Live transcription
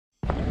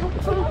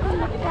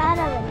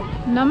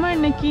நம்ம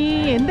இன்னைக்கு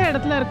எந்த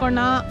இடத்துல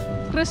இருக்கோம்னா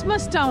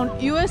கிறிஸ்மஸ் டவுன்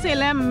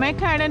யூஎஸ்ஏல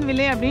மெக்ஹாடன்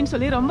வில்லே அப்படின்னு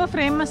சொல்லி ரொம்ப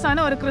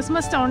ஃபேமஸான ஒரு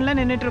கிறிஸ்மஸ் டவுனில்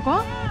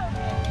நின்றுட்டுருக்கோம்.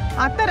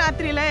 அத்த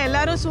ராத்திரியில்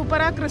எல்லாரும்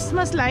சூப்பராக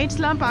கிறிஸ்மஸ்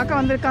லைட்ஸ்லாம் பார்க்க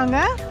வந்திருக்காங்க.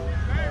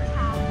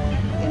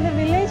 இந்த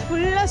வில்லேஜ்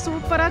ஃபுல்லாக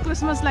சூப்பராக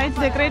கிறிஸ்மஸ்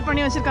லைட்ஸ் டெக்கரேட்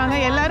பண்ணி வச்சுருக்காங்க.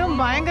 எல்லாரும்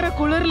பயங்கர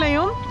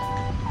குளிர்லையும்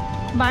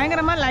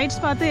பயங்கரமாக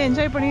லைட்ஸ் பார்த்து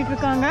என்ஜாய் பண்ணிட்டு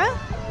இருக்காங்க.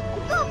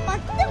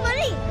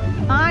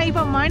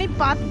 இப்போ மணி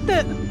 10.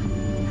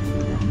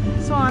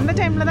 ஸோ அந்த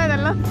டைமில் தான்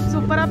இதெல்லாம்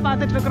சூப்பராக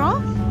பார்த்துட்ருக்குறோம்.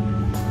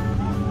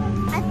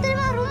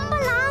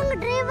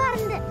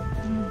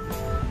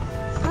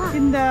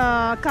 இந்த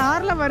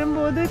காரில்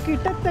வரும்போது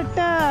கிட்டத்தட்ட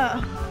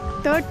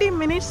 30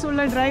 மினிட்ஸ்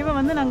உள்ள டிரைவை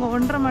வந்து நாங்கள்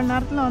 1.5 மணி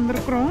நேரத்தில்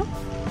வந்திருக்கிறோம்.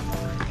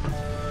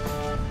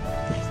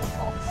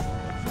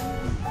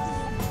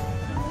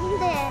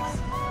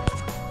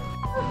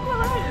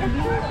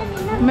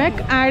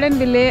 மெக்ஹாடன்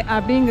வில்லே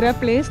அப்படிங்கிற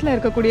பிளேஸில்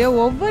இருக்கக்கூடிய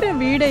ஒவ்வொரு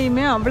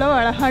வீடையுமே அவ்வளோ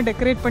அழகாக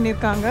டெக்கரேட்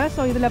பண்ணியிருக்காங்க.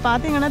 ஸோ இதில்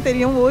பார்த்தீங்கன்னா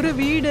தெரியும் ஒரு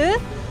வீடு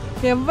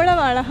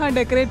எவ்வளவு அழகாக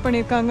டெக்கரேட்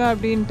பண்ணியிருக்காங்க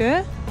அப்படின்ட்டு.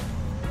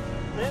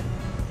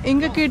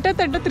 இங்கே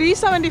கிட்டத்தட்ட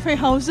 375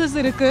 ஹவுசஸ்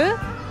இருக்குது.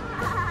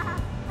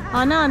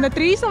 ஆனால் அந்த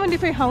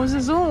 375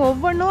 ஹவுசஸும்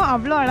ஒவ்வொன்றும்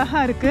அவ்வளோ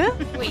அழகாக இருக்குது.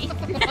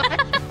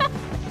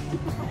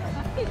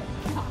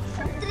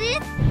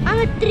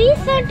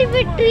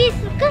 375 trees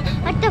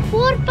at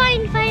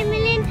 4.5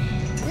 million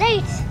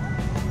lights.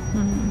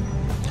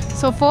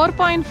 So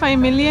 4.5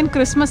 million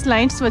Christmas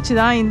lights வச்சு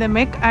தான் இந்த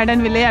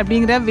மெக்ஹாடன் வில்லே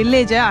அப்படிங்கிற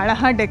வில்லேஜை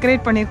அழகாக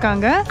டெக்கரேட்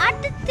பண்ணியிருக்காங்க.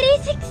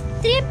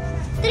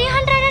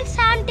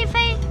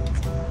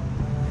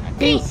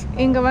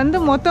 இங்கே வந்து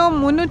மொத்தம்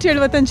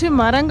 375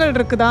 மரங்கள்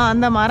இருக்குதா.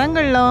 அந்த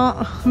மரங்கள்லாம்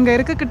இங்கே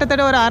இருக்க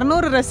கிட்டத்தட்ட ஒரு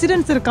 600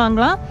 ரெசிடென்ட்ஸ்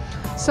இருக்காங்களாம்.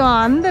 ஸோ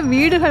அந்த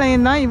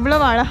வீடுகளையும் தான்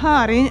இவ்வளவு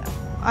அழகாக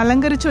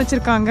அலங்கரித்து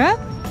வச்சுருக்காங்க.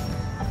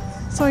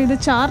 ஸோ இது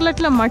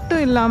சார்லட்டில்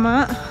மட்டும்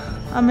இல்லாமல்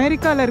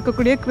அமெரிக்காவில்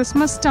இருக்கக்கூடிய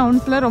கிறிஸ்மஸ்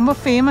டவுன்ஸில் ரொம்ப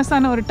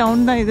ஃபேமஸான ஒரு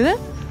டவுன் தான் இது.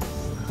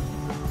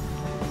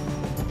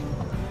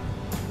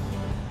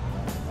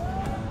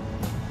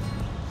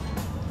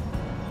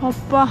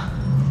 அப்பா,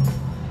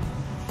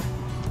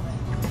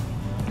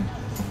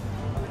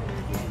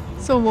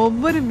 ஸோ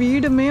ஒவ்வொரு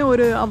வீடுமே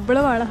ஒரு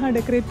அவ்வளோ அழகாக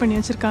டெக்கரேட் பண்ணி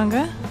வச்சுருக்காங்க.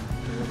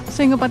 ஸோ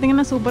இங்கே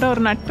பார்த்தீங்கன்னா சூப்பராக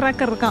ஒரு நட்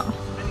கிராக்கர் இருக்கான்.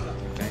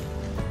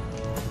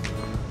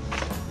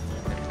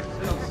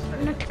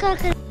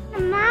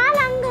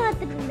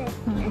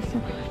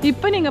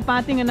 இப்போ நீங்கள்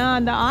பார்த்தீங்கன்னா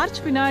அந்த ஆர்ச்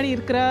பின்னாடி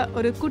இருக்கிற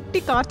ஒரு குட்டி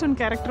கார்ட்டூன்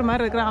கேரக்டர்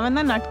மாதிரி இருக்கிற அவன்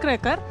தான் நட்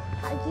கிராக்கர்.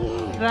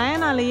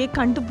 ரயனாலேயே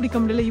கண்டுபிடிக்க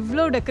முடியல.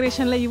 இவ்வளோ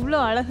டெக்கரேஷனில் இவ்வளோ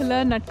அழகில்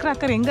நட்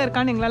கிராக்கர் எங்கே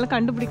இருக்கான்னு எங்களால்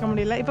கண்டுபிடிக்க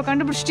முடியல. இப்போ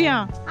கண்டுபிடிச்சிட்டியா?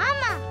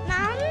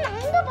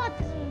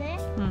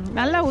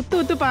 நல்லா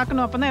உத்து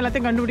பார்க்கணும், அப்போ தான்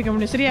எல்லாத்தையும் கண்டுபிடிக்க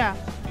முடியும். சரியா?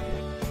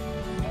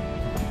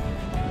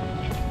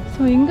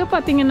 ஸோ இங்கே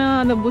பார்த்தீங்கன்னா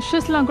அந்த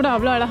புஷ்ஷஸ்லாம் கூட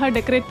அவ்வளோ அழகாக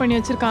டெக்கரேட் பண்ணி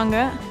வச்சுருக்காங்க.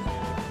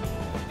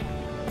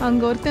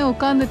 அங்கே ஒருத்தன்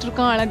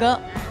உட்காந்துட்ருக்கான் அழகா.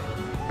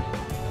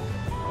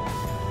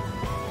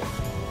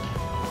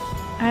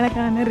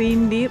 அழகான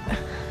ரெயின்டியர்,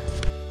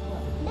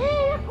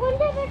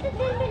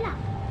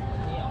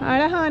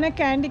 அழகான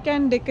கேண்டி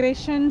கேன்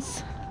டெக்கரேஷன்ஸ்.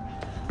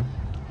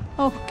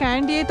 ஓ,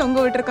 கேண்டியே தொங்க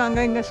விட்டுருக்காங்க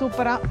இங்கே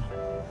சூப்பராக.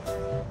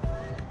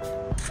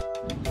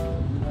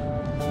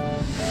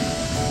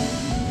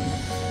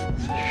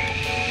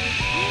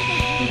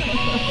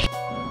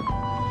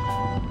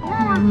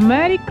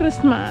 மேரி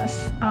கிறிஸ்மஸ்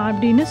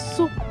அப்படின்னு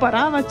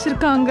சூப்பராக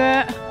வச்சுருக்காங்க.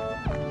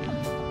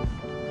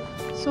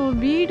 ஸோ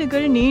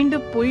வீடுகள் நீண்டு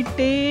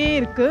போயிட்டே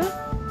இருக்கு.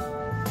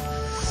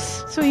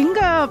 ஸோ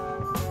இங்கே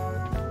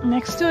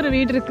நெக்ஸ்ட் ஒரு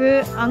வீடு இருக்கு.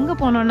 அங்கே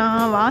போனோன்னா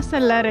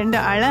வாசல்ல 2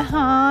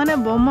 அழகான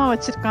பொம்மை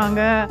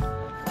வச்சிருக்காங்க.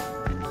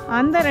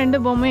 அந்த 2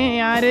 பொம்மை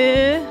யாரு?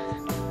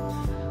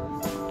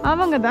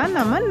 அவங்க தான்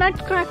நம்ம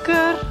நட்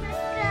கிராக்கர்.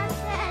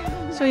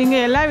 ஸோ இங்கே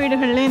எல்லா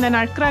வீடுகள்லையும் இந்த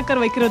நட்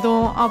கிராக்கர்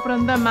வைக்கிறதும், அப்புறம்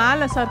இந்த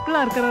மேலே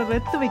சர்க்கிளாக இருக்கிற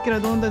ரெத்து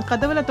வைக்கிறதும், இந்த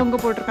கதவுல தொங்க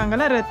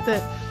போட்டிருக்காங்கல்ல ரெத்து,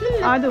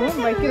 அதுவும்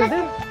வைக்கிறது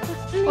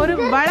ஒரு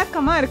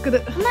வழக்கமாக இருக்குது.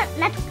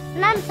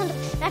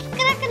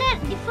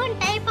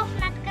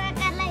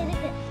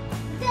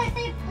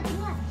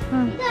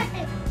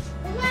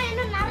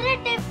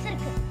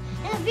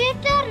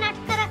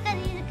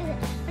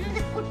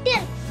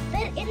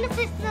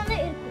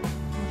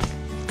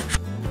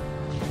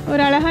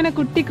 ஒரு அழகான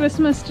குட்டி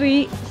கிறிஸ்மஸ் ட்ரீ,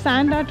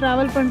 சாண்டா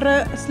டிராவல் பண்ணுற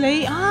ஸ்லை.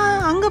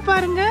 அங்கே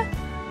பாருங்க,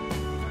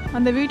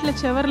 அந்த வீட்டில்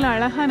செவரில்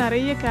அழகாக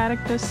நிறைய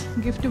கேரக்டர்ஸ்,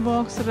 கிஃப்ட்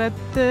பாக்ஸ்,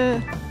 ரத்து,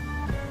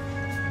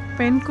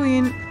 பென்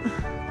குயின்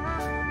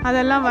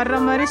அதெல்லாம் வர்ற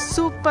மாதிரி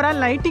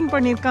சூப்பராக லைட்டிங்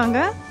பண்ணியிருக்காங்க.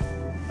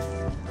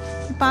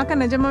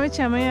 பார்க்க நிஜமாவே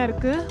செமையாக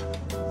இருக்குது.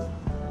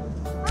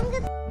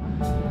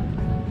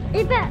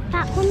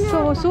 ஸோ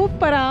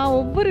சூப்பராக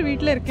ஒவ்வொரு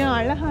வீட்டில் இருக்க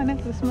அழகான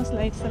கிறிஸ்மஸ்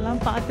லைட்ஸ்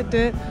எல்லாம்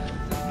பார்த்துட்டு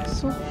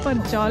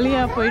சூப்பர்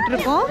ஜாலியாக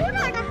போயிட்டுருக்கோம்.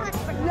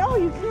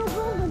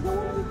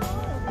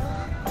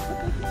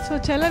 ஸோ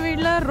சில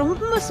வீட்டில்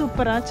ரொம்ப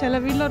சூப்பராக, சில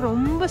வீட்டில்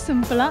ரொம்ப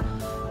சிம்பிளாக.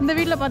 இந்த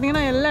வீட்டில்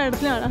பார்த்தீங்கன்னா எல்லா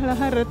இடத்துலையும்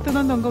அழகழகாக ரத்து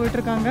தான் தொங்க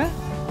விட்டுருக்காங்க.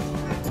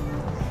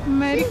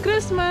 Merry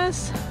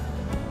Christmas.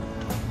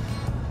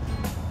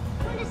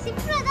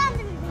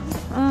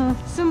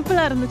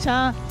 சிம்பிளாக இருந்துச்சா?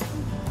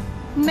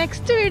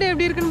 நெக்ஸ்ட் வீடு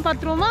எப்படி இருக்குன்னு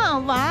பார்த்துருவோமா?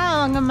 வா,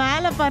 அங்கே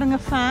மேலே பாருங்க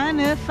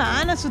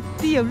ஃபேனை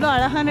சுற்றி எவ்வளோ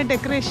அழகான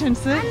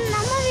டெக்கரேஷன்ஸு.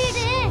 நம்ம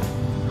வீடு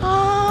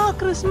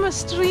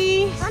கிறிஸ்மஸ் ட்ரீ.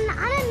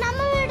 நம்ம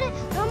வீடு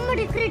ரொம்ப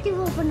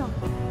டெக்கரேட்டிவா பண்ணும்.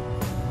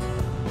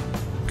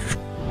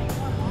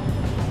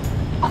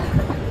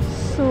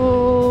 ஸோ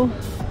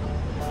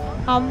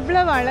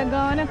அவ்வளவு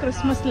அழகான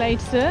கிறிஸ்மஸ்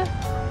லைட்ஸு.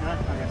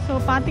 ஸோ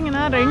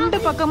பார்த்தீங்கன்னா 2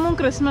 பக்கமும்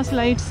கிறிஸ்மஸ்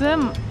லைட்ஸு.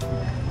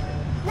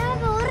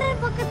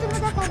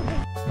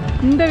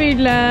 இந்த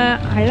வீட்டில்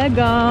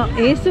அழகா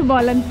ஏசு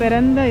பாலன்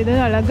பிறந்த இது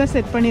அழகாக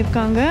செட்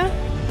பண்ணியிருக்காங்க.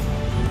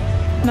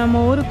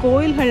 நம்ம ஊர்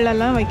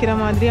கோயில்கள்லாம் வைக்கிற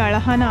மாதிரி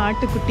அழகான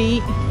ஆட்டுக்குட்டி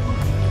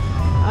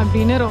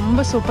அப்படின்னு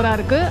ரொம்ப சூப்பராக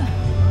இருக்குது.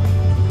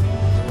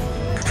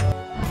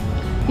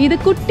 இது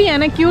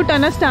குட்டியான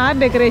க்யூட்டான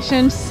ஸ்டார்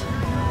டெக்கரேஷன்ஸ்.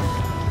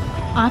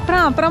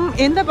 அப்புறம்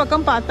எந்த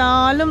பக்கம்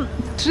பார்த்தாலும்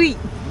tree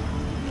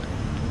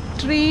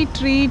tree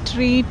tree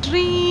tree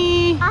tree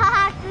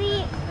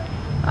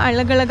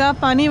அழகழகா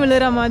பனி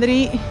விழுற மாதிரி.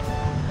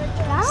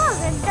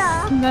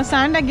 இந்த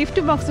சாண்டா கிஃப்ட்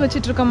பாக்ஸ்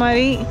வச்சுட்டு இருக்க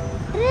மாதிரி.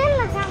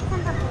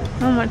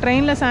 ஆமாம்,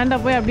 ட்ரெயினில் சாண்டா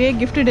போய் அப்படியே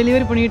கிஃப்ட்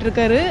டெலிவரி பண்ணிட்டு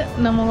இருக்காரு.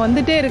 நம்ம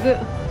வந்துட்டே இருக்கு.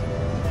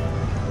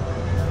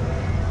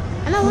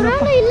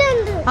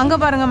 அங்க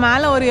பாருங்க,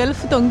 மேல ஒரு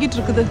எல்ஃப் தொங்கிட்டு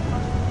இருக்குது.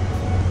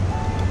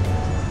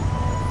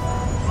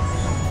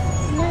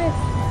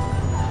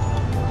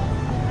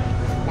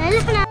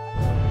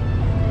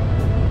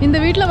 இந்த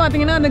வீட்டில்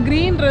பார்த்தீங்கன்னா அந்த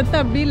க்ரீன் ரெத்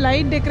அப்படி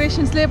லைட்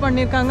டெக்கரேஷன்ஸ்லேயே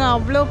பண்ணியிருக்காங்க.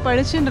 அவ்வளோ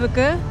பளிச்சுன்னு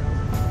இருக்கு.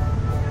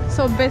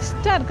 ஸோ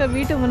பெஸ்ட்டாக இருக்க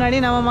வீட்டுக்கு முன்னாடி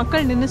நம்ம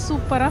மக்கள் நின்று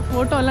சூப்பராக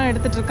ஃபோட்டோலாம்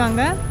எடுத்துகிட்டு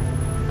இருக்காங்க.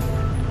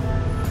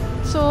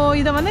 ஸோ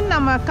இதை வந்து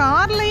நம்ம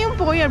கார்லேயும்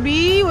போய்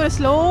அப்படியே ஒரு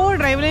ஸ்லோ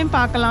ட்ரைவ்லேயும்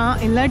பார்க்கலாம்.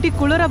 இல்லாட்டி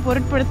குளிரை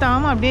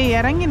பொருட்படுத்தாமல் அப்படியே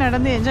இறங்கி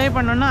நடந்து என்ஜாய்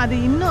பண்ணோன்னா அது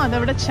இன்னும் அதை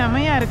விட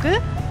செமையாக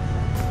இருக்குது.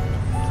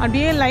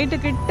 அப்படியே லைட்டு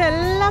கிட்ட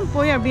எல்லாம்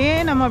போய் அப்படியே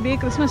நம்ம அப்படியே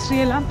கிறிஸ்மஸ் ட்ரீ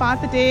எல்லாம்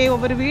பார்த்துட்டே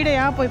ஒவ்வொரு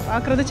வீடையாக போய்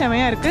பார்க்குறது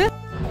செமையாக இருக்குது.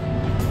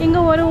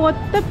 இங்கே ஒரு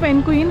ஒத்த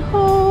பெண் குயின்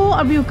ஹோ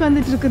அப்படி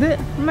உட்காந்துட்டு இருக்குது.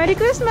 Merry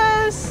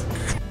Christmas.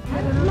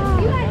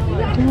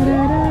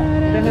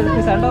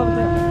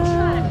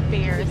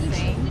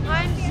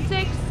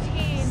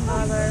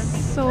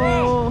 ஸோ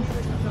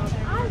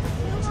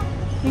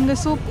இங்கே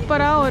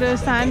சூப்பராக ஒரு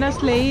சாண்டா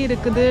ஸ்லே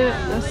இருக்குது.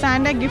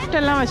 சாண்டா கிஃப்ட்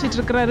எல்லாம் வச்சிட்டு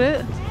இருக்கிறாரு.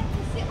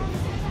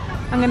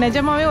 அங்கே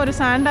நிஜமாவே ஒரு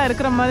சாண்டா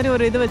இருக்கிற மாதிரி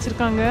ஒரு இது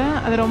வச்சுருக்காங்க.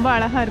 அது ரொம்ப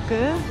அழகாக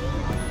இருக்குது.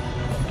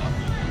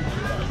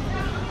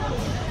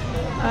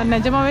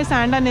 நிஜமாவே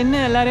சாண்டா நின்று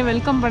எல்லாரையும்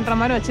வெல்கம் பண்ணுற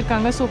மாதிரி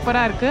வச்சுருக்காங்க.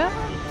 சூப்பராக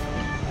இருக்குது.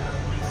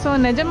 ஸோ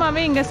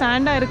நிஜமாவே இங்கே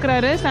சாண்டா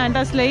இருக்கிறாரு.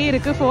 சாண்டா ஸ்லே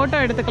இருக்குது. ஃபோட்டோ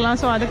எடுத்துக்கலாம்.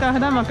 ஸோ அதுக்காக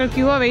தான் மக்கள்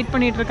க்யூவாக வெயிட்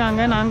பண்ணிகிட்டு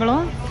இருக்காங்க.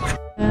 நாங்களும்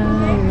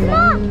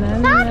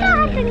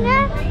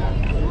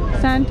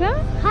சாண்டா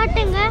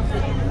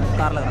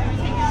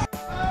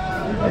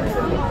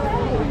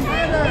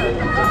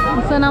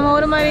ஸோ நம்ம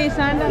ஒரு மாதிரி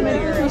சாண்டா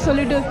மெரிக்ரிஸ்மஸ்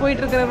சொல்லிட்டு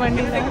போயிட்டு இருக்கிற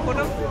வண்டி.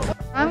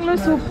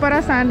 நாங்களும்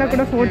சூப்பராக சாண்டா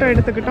கூட ஃபோட்டோ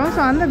எடுத்துக்கிட்டோம்.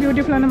 ஸோ அந்த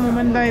பியூட்டிஃபுல்லான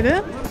மூமெண்ட் தான் இது.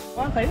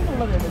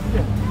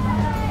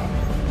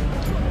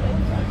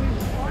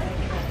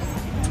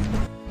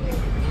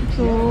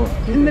 ஸோ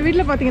இந்த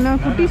வீட்டில் பார்த்தீங்கன்னா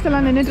குட்டீஸ்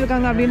எல்லாம் நின்றுட்டு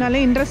இருக்காங்க.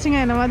 அப்படின்னாலே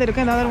இன்ட்ரெஸ்டிங்காக என்னவாது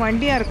இருக்கும். ஏதாவது ஒரு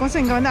வண்டியாக இருக்கும். ஸோ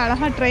இங்கே வந்து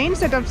அழகாக ட்ரெயின்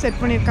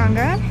செட்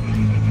பண்ணியிருக்காங்க.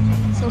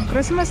 ஸோ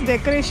கிறிஸ்மஸ்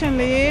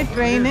டெக்கரேஷன்லேயே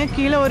ட்ரெயின்,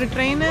 கீழே ஒரு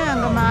ட்ரெயின்,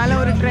 அங்கே மேலே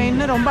ஒரு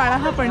ட்ரெயின் ரொம்ப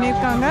அழகாக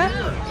பண்ணியிருக்காங்க.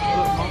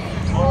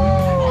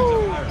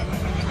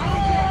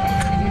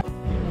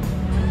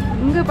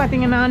 இங்கே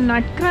பார்த்தீங்கன்னா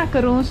நட்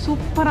கிராக்கரும்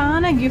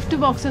சூப்பரான கிஃப்ட்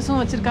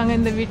பாக்ஸஸும் வச்சுருக்காங்க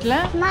இந்த வீட்டில்.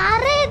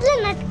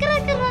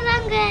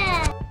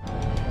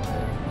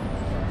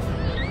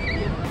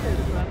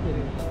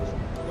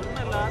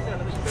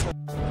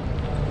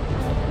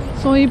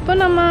 ஸோ இப்போ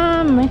நம்ம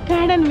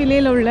மெக்காடன்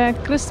வில்லேயில் உள்ள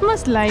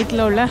கிறிஸ்மஸ்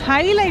லைட்டில் உள்ள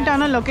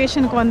ஹைலைட்டான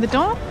லொக்கேஷனுக்கு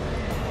வந்துட்டோம்.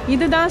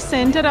 இதுதான்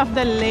centre of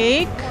the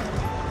lakh.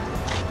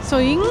 So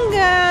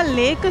இங்கே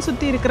லேக்கை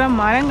சுற்றி இருக்கிற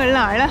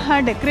மரங்கள்லாம் அழகாக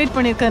டெக்கரேட்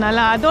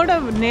பண்ணியிருக்கிறதுனால அதோட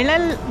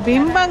நிழல்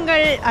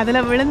பிம்பங்கள்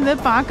அதில் விழுந்து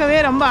பார்க்கவே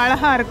ரொம்ப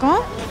அழகாக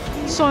இருக்கும்.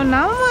 ஸோ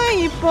நம்ம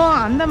இப்போது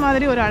அந்த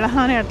மாதிரி ஒரு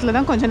அழகான இடத்துல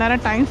தான் கொஞ்சம்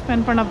நேரம் டைம்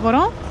ஸ்பெண்ட் பண்ண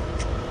போகிறோம்.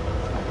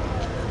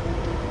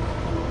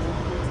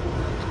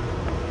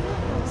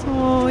 ஸோ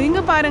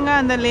இங்கே பாருங்கள்,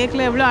 அந்த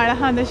லேக்கில் எவ்வளோ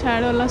அழகாக அந்த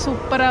ஷேடோலாம்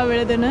சூப்பராக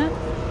விழுதுன்னு.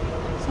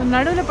 ஸோ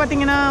நடுவில்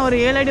பார்த்தீங்கன்னா ஒரு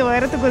 7 அடி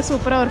உயரத்துக்கு ஒரு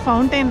சூப்பராக ஒரு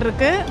ஃபவுண்டைன்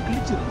இருக்குது.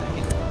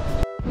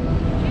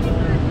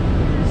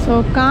 ஸோ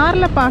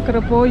காரில்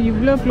பார்க்குறப்போ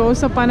இவ்வளோ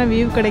க்ளோஸ்அப்பான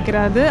வியூ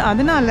கிடைக்கிறாது.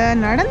 அதனால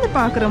நடந்து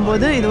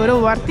பார்க்குறம்போது இது ஒரு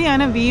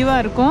வர்த்தியான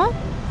வியூவாக இருக்கும்.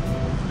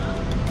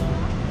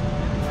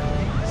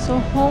 So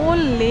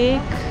whole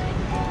lakh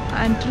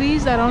and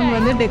trees around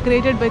வந்து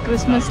decorated by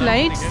Christmas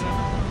lights.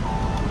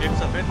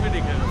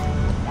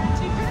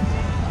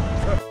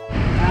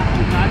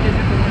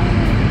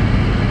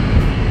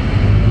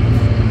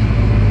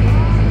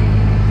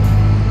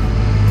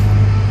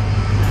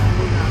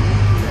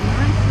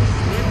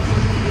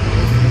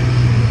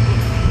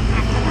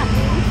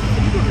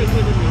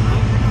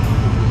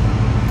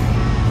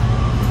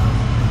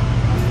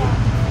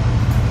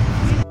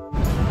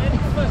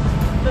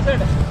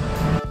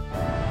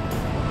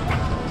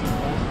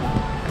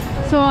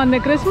 So அந்த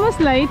கிறிஸ்மஸ்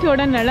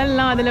லைட்டோட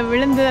நிழல்லாம் அதில்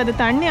விழுந்து அது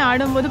தண்ணி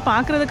ஆடும்போது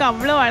பார்க்குறதுக்கு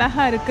அவ்வளோ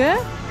அழகாக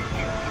இருக்குது.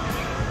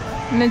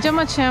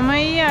 நிஜமா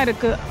செமையா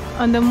இருக்கு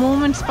அந்த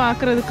மூமெண்ட்ஸ்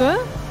பார்க்கறதுக்கு.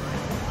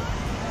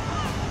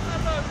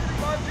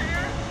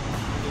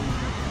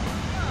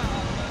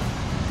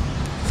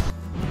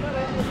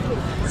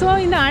 ஸோ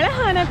இந்த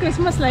அழகான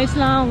கிறிஸ்மஸ்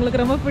லைட்ஸ்லாம்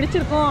உங்களுக்கு ரொம்ப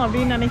பிடிச்சிருக்கும்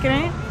அப்படின்னு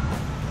நினைக்கிறேன்.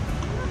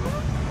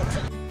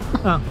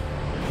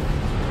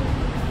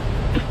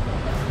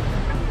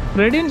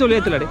 ரெடின்னு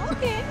சொல்லியாச்சுலடி.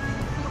 ஓகே,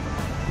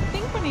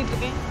 திங்க் பண்ணிட்டு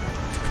இருக்கேன்.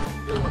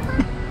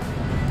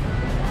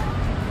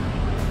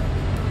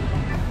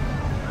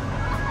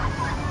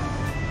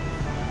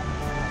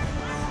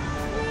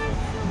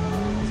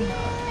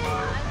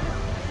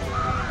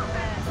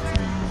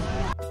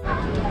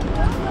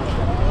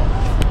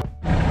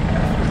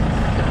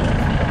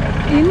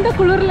 இந்த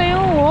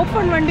குளிர்லையும்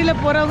ஓப்பன் வண்டியில்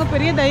போகிறவங்க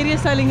பெரிய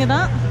தைரியசாலிங்க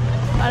தான்.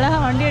 அழகாக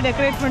வண்டியை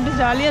டெக்கரேட் பண்ணிட்டு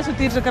ஜாலியாக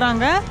சுற்றிட்டு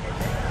இருக்கிறாங்க.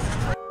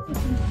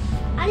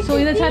 ஸோ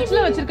இந்த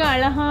சர்ச்சில் வச்சுருக்க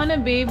அழகான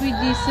பேபி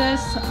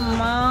ஜீசஸ்,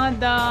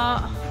 மாதா,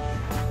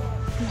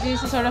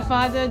 ஜீசஸோட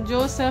ஃபாதர்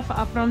ஜோசப்,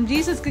 அப்புறம்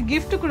ஜீசஸ்க்கு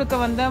கிஃப்ட் கொடுக்க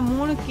வந்த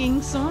 3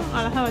 கிங்ஸும்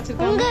அழகாக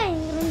வச்சுருக்காங்க.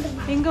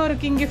 இங்கே ஒரு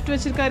கிங் கிஃப்ட்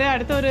வச்சுருக்காரு,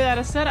 அடுத்த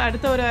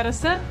ஒரு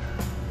அரசர்.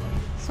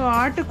 ஸோ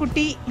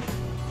ஆட்டுக்குட்டி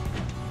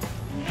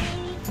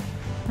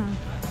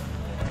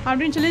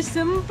அப்படின்னு சொல்லி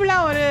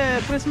சிம்பிளாக ஒரு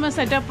கிறிஸ்மஸ்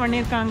செட்டப்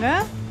பண்ணியிருக்காங்க.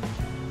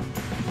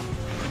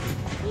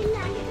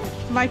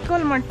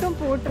 வைக்கோல் மட்டும்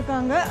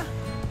போட்டிருக்காங்க.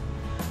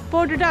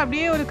 போட்டுட்டு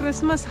அப்படியே ஒரு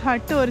கிறிஸ்மஸ்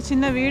ஹட்டு, ஒரு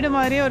சின்ன வீடு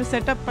மாதிரியே ஒரு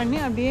செட்டப் பண்ணி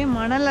அப்படியே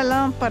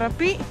மணலெல்லாம்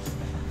பரப்பி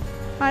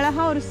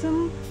அழகாக ஒரு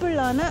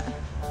சிம்பிளான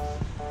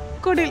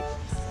குடில்